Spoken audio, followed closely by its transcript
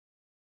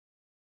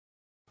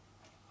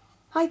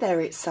Hi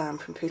there, it's Sam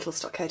from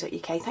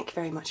Pootles.co.uk. Thank you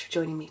very much for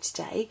joining me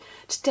today.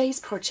 Today's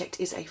project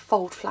is a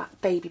fold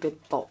flat baby bib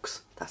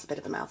box. That's a bit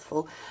of a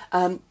mouthful.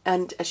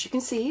 And as you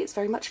can see, it's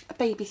very much a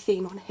baby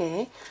theme on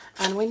here.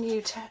 And when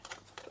you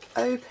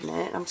open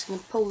it, I'm just going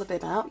to pull the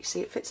bib out. You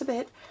see it fits a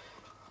bit.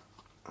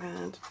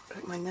 And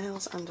put my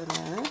nails under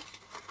there.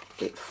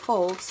 It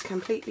folds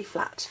completely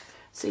flat.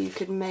 So you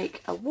could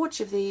make a wodge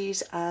of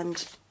these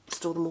and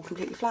store them all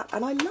completely flat.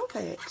 And I love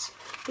it.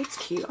 It's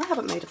cute. I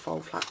haven't made a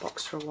fold flat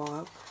box for a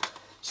while.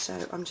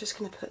 So I'm just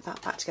going to put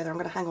that back together. I'm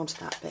going to hang on to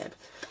that bib.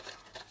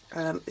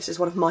 This is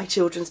one of my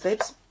children's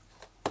bibs.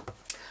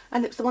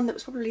 And it's the one that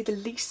was probably the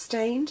least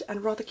stained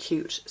and rather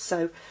cute.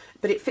 So,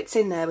 but it fits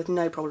in there with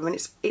no problem.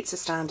 And it's a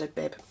standard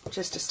bib,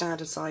 just a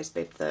standard size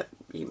bib that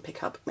you can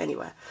pick up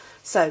anywhere.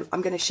 So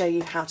I'm going to show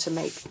you how to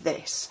make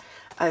this.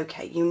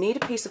 Okay, you need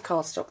a piece of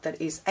cardstock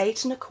that is 8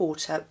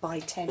 1/4 by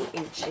 10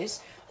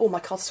 inches. Oh, my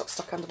cardstock's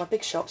stuck under my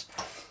big shot.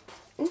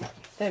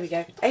 There we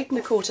go, 8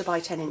 1/4 by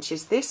 10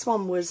 inches. This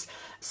one was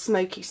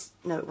smoky,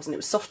 no it wasn't, it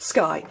was soft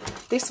sky.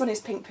 This one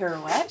is pink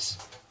pirouette.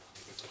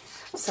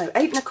 So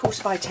 8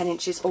 1/4 by 10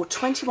 inches or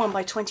 21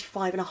 by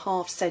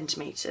 25.5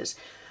 centimetres.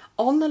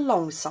 On the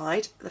long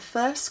side, the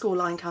first score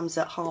line comes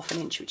at 1/2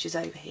 inch, which is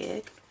over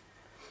here.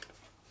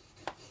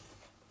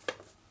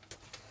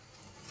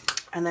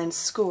 And then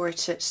score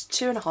it at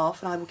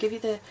 2.5, and I will give you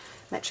the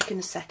metric in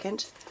a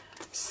second.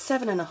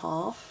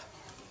 7.5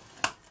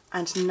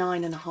 and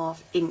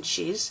 9.5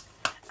 inches,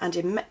 and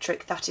in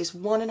metric that is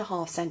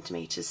 1.5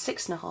 centimetres,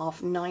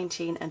 6.5,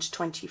 19 and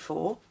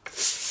 24.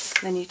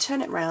 Then you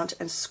turn it round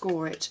and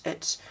score it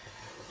at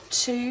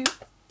 2,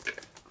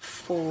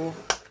 4,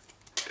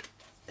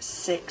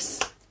 6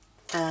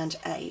 and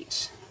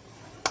 8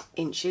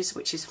 inches,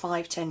 which is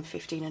 5, 10,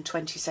 15 and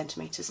 20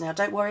 centimetres. Now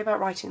don't worry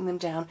about writing them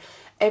down,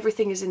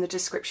 everything is in the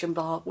description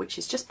bar, which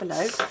is just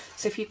below.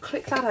 So if you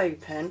click that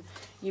open,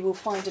 you will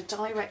find a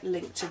direct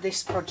link to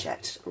this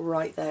project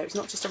right there. It's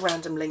not just a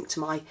random link to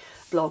my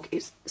blog,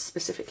 it's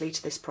specifically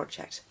to this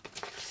project.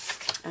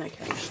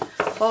 Okay,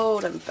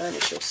 fold and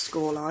burnish your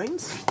score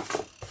lines.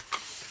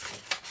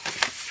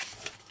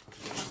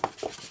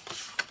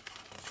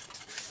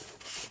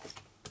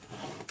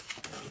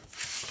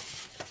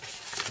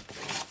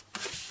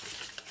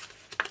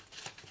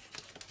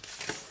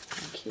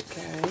 Keep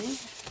going.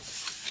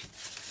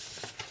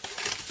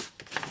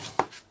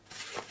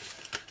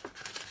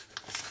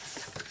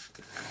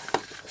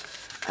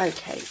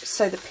 Okay,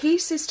 so the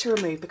pieces to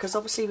remove, because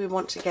obviously we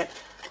want to get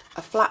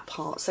a flat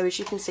part, so as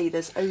you can see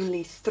there's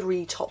only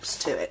 3 tops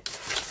to it.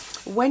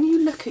 When you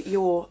look at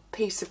your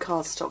piece of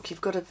cardstock,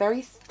 you've got a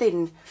very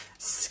thin,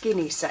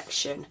 skinny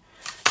section.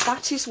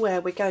 That is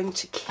where we're going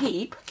to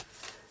keep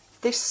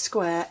this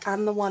square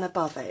and the one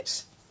above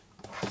it.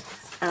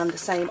 And the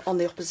same on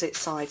the opposite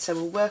side, so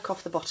we'll work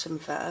off the bottom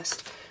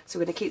first. So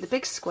we're going to keep the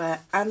big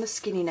square and the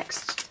skinny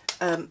next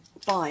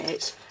by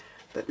it,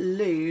 but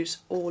lose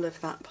all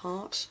of that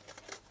part.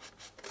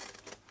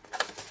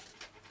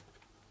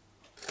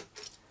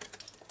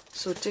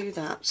 So we'll do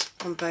that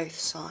on both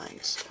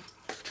sides.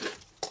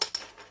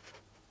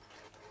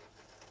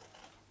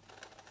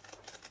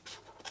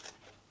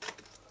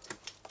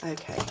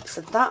 Okay,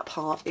 so that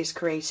part is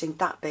creating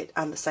that bit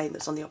and the same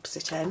that's on the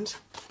opposite end.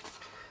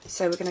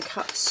 So we're going to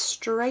cut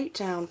straight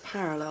down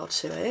parallel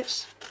to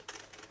it.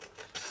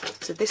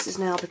 So this has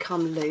now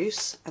become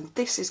loose, and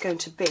this is going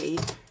to be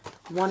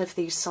one of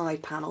these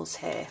side panels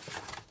here.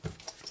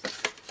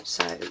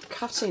 So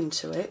cut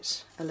into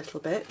it a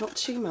little bit, not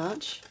too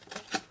much.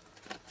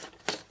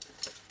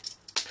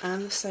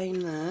 And the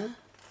same there.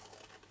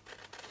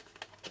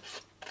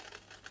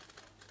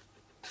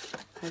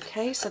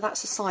 Okay, so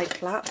that's a side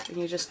flap, and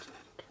you just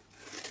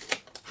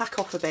hack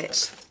off a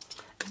bit.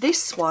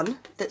 This one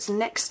that's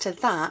next to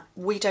that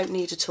we don't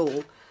need at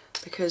all,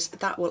 because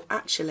that will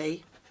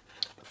actually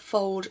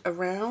fold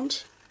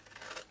around.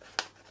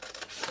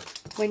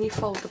 When you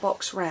fold the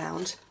box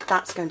round,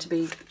 that's going to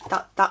be,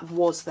 that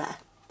was there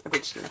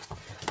originally.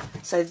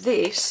 So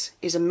this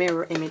is a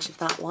mirror image of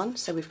that one,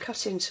 so we've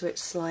cut into it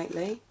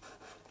slightly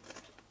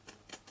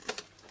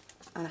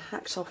and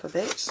hacked off a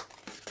bit,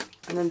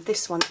 and then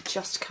this one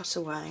just cut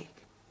away.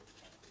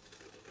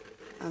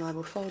 And I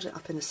will fold it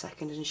up in a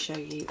second and show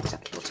you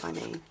exactly what I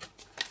mean.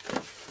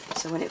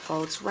 So when it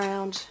folds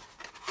round,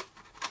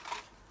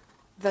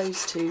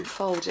 those two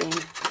fold in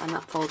and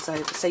that folds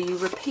over. So you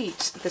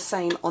repeat the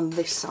same on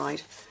this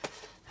side.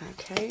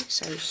 Okay,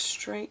 so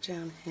straight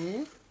down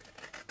here,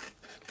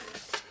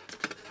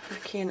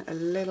 back in a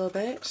little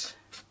bit.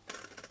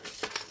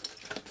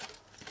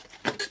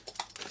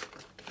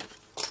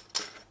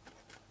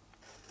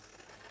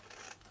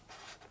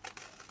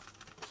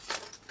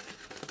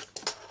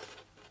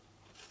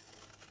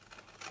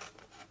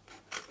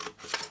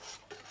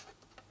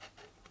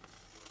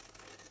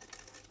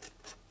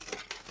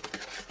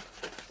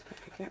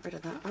 Get rid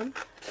of that one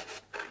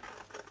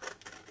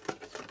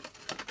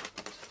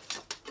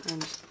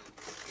and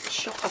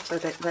chop off a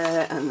bit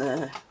there and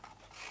there.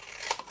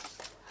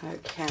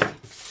 Okay,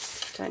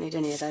 don't need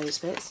any of those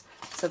bits.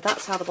 So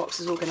that's how the box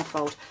is all going to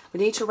fold. We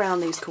need to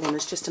round these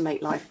corners just to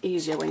make life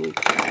easier when you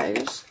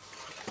close.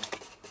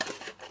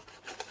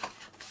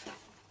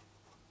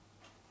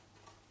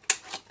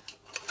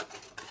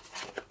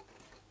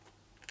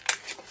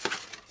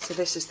 So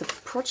this is the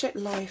Project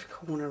Life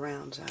corner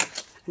rounder.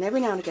 And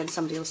every now and again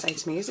somebody will say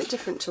to me, is it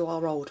different to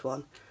our old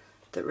one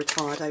that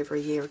retired over a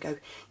year ago?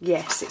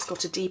 Yes, it's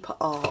got a deeper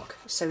arc,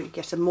 so you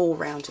get a more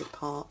rounded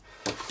part.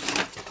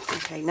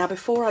 Okay, now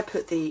before I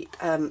put the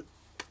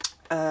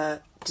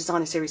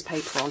designer series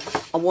paper on,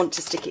 I want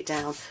to stick it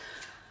down.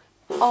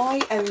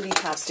 I only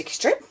have sticky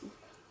strip.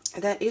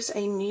 There is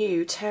a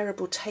new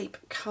tearable tape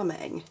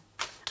coming.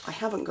 I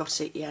haven't got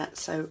it yet,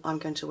 so I'm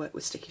going to work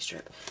with sticky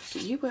strip.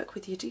 But you work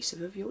with the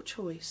adhesive of your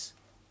choice.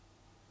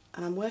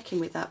 And I'm working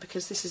with that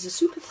because this is a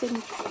super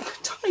thin,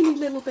 tiny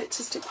little bit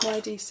to stick my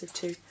adhesive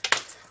to.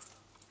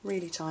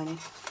 Really tiny.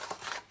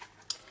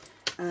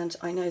 And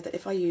I know that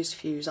if I used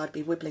fuse, I'd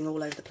be wibbling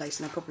all over the place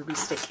and I'd probably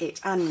stick it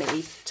and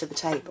me to the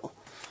table.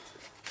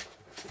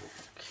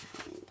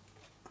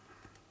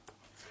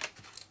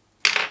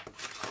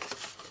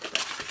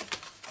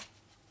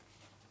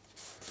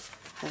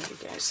 There we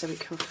go, so we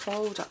can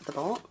fold up the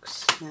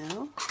box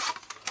now.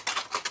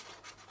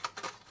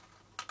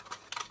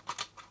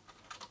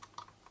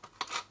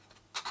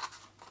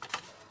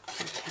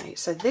 Okay,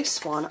 so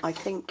this one I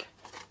think,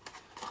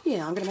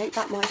 yeah, I'm going to make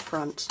that my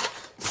front.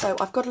 So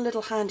I've got a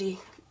little handy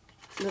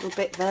little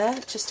bit there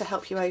just to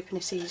help you open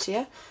it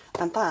easier.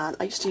 And that,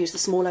 I used to use the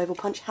small oval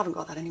punch, haven't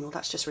got that anymore,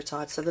 that's just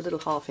retired. So the little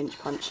 1/2 inch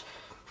punch,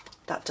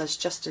 that does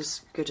just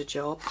as good a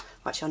job.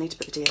 Actually, I need to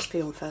put the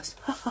DSP on first.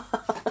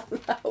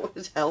 That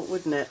would help,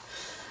 wouldn't it?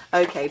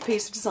 Okay,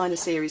 piece of designer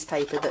series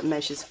paper that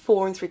measures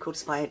 4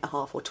 3/4 by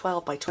 8.5 or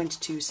 12 by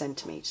 22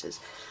 centimetres.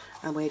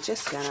 And we're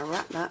just going to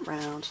wrap that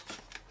round.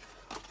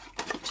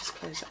 Just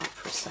close it up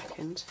for a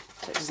second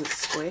so it doesn't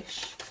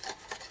squish.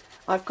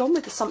 I've gone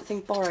with the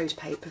something borrowed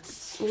paper,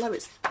 although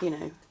it's, you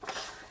know,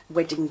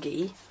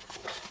 weddingy.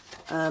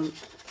 I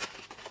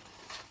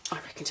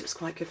reckoned it was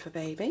quite good for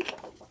baby.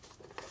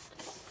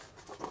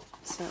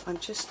 So I'm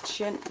just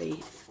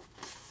gently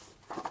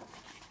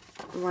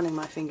running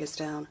my fingers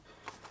down,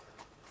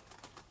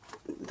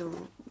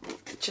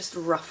 just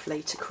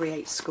roughly to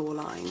create score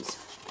lines.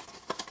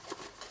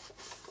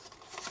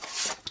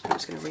 I'm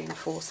just going to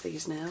reinforce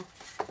these now.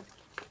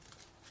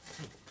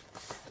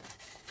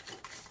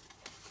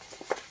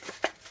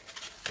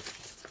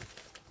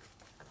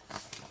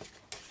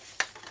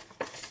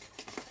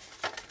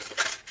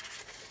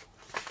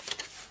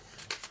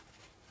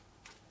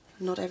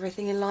 Not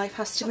everything in life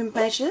has to be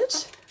measured.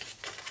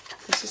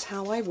 This is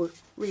how I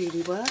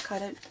really work. I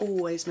don't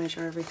always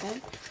measure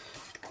everything.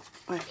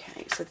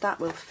 Okay, so that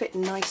will fit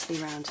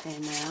nicely around here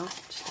now.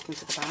 Just look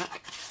into the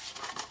back.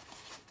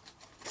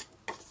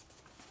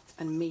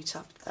 And meet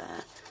up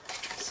there.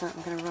 So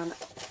I'm going to run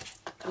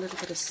a little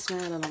bit of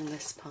snail along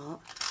this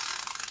part.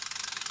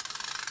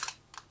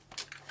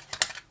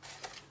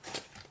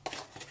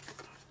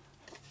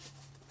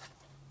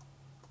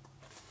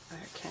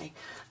 Okay,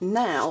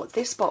 now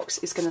this box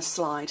is going to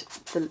slide,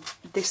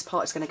 this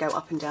part is going to go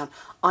up and down.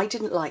 I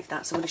didn't like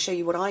that, so I'm going to show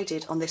you what I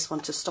did on this one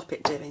to stop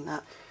it doing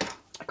that.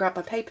 I grabbed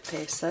my paper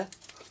piercer,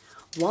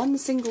 one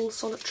single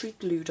solitary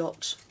glue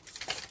dot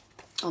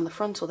on the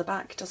front or the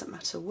back, doesn't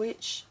matter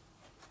which,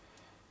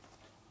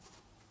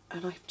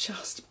 and I've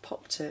just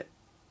popped it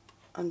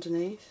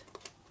underneath,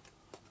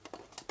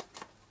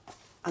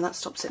 and that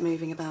stops it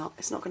moving about.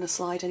 It's not going to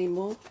slide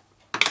anymore.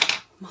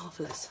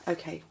 Marvellous.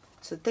 Okay,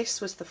 so this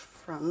was the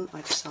front,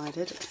 I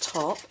decided, at the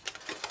top.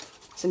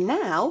 So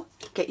now,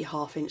 get your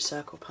 1/2 inch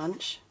circle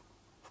punch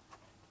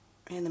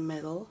in the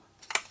middle.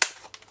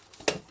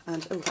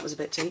 And, oh, that was a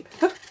bit deep.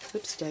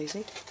 Whoopsie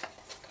daisy.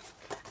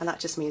 And that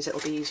just means it'll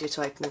be easier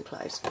to open and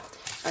close.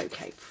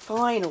 Okay,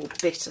 final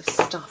bit of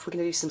stuff. We're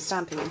going to do some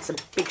stamping and some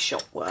big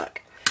shot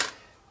work.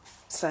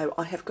 So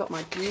I have got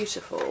my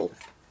beautiful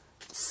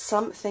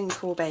Something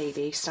for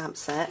Baby stamp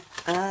set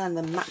and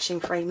the matching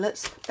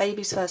framelets.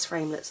 Baby's first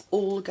framelets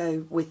all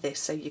go with this,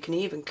 so you can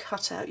even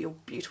cut out your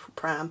beautiful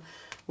pram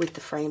with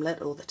the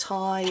framelet or the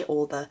tie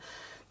or the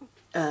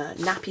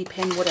nappy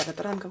pin, whatever,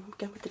 but I'm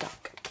going with the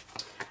duck.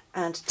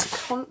 And to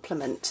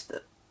complement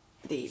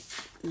the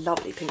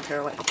lovely pink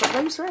pirouette, I've got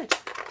rose red.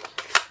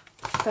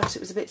 Felt it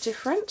was a bit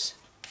different,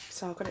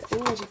 so I've got it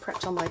already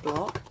prepped on my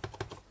block.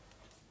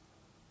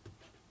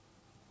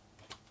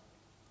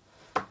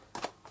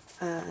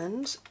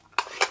 And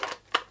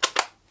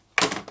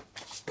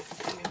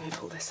let me move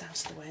all this out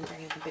of the way and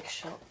bring in the big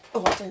shot.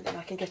 Oh, I don't think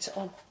I can get it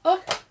on.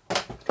 Oh,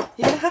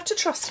 you're going to have to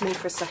trust me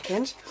for a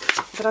second,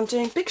 but I'm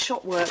doing big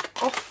shot work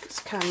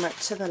off camera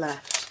to the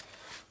left.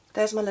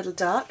 There's my little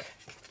duck.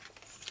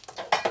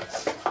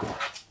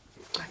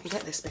 I can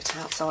get this bit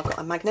out. So I've got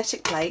a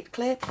magnetic plate,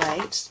 clear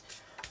plate,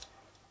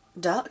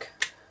 duck,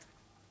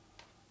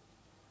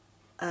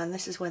 and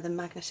this is where the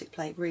magnetic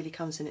plate really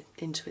comes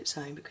into its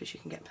own, because you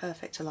can get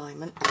perfect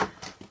alignment.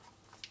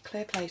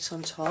 Clear plate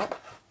on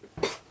top.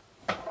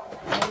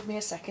 Give me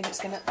a second, it's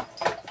going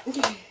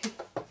to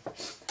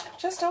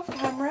just off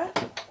camera.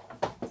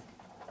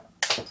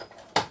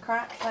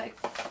 Crack, like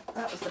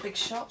that was the big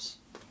shot.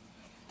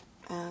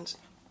 And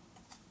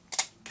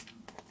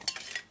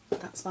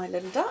that's my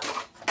little duck.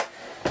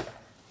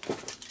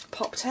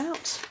 Popped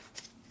out.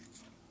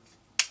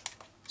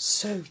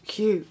 So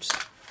cute.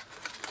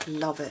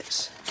 Love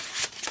it.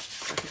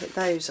 I can put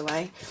those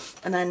away.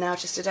 And then now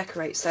just to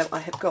decorate, so I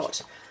have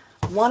got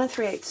 1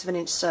 3/8 of an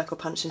inch circle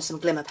punch and some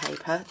glimmer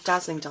paper,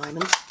 dazzling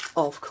diamonds,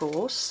 of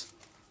course.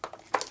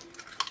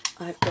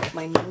 I've got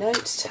my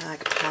note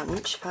tag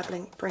punch, if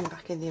I bring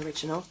back in the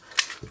original.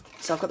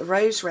 So I've got the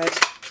rose red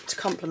to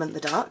complement the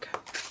duck,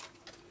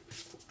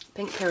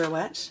 pink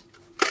pirouette.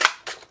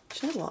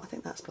 Do you know what? I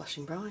think that's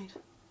Blushing Bride.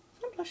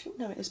 Is that blushing?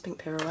 No, it is pink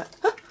pirouette.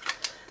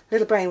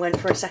 Little brain went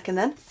for a second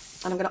then.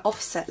 And I'm going to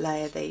offset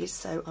layer these,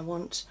 so I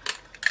want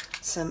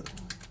some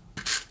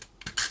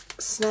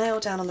snail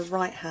down on the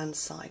right hand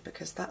side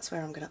because that's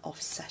where I'm going to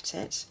offset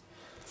it.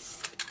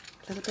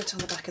 A little bit on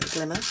the back of the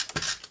glimmer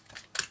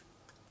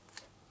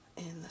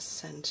in the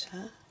centre.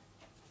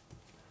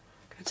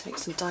 I'm going to take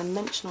some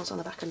dimensionals on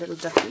the back of little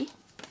ducky,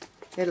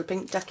 little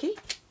pink ducky,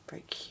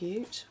 very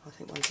cute. I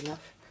think one's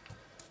enough.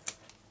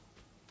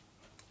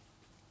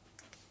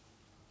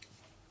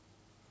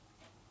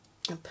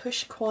 And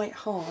push quite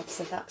hard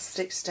so that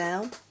sticks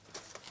down.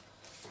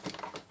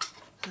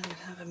 I'm going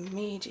to have a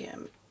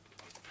medium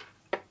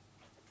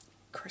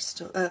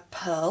crystal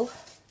pearl,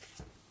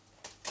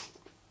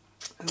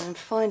 and then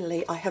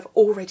finally I have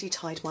already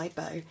tied my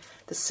bow,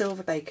 the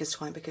silver baker's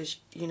twine, because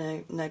you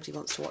know nobody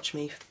wants to watch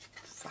me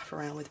faff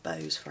around with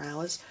bows for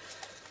hours.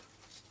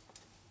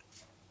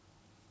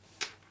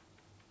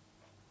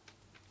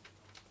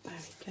 There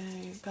we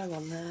go, bow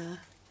on there,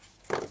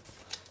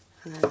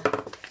 and then a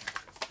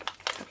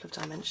couple of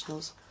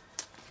dimensionals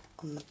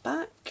on the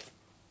back.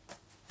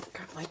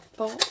 Grab my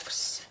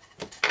box,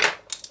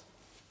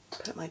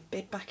 put my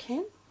bid back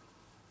in.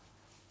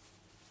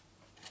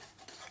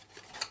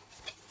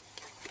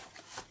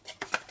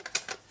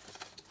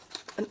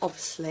 And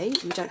obviously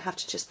you don't have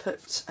to just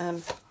put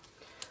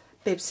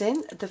bibs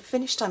in. The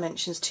finished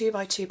dimensions 2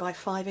 by 2 by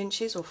 5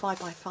 inches or 5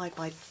 by 5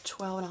 by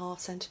 12.5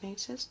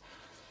 centimetres.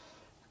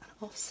 And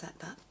offset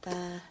that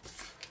there.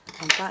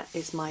 And that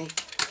is my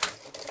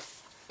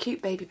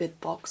cute baby bib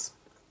box,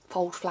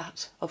 fold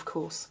flat of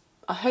course.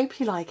 I hope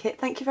you like it.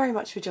 Thank you very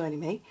much for joining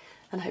me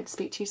and I hope to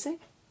speak to you soon.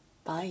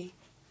 Bye.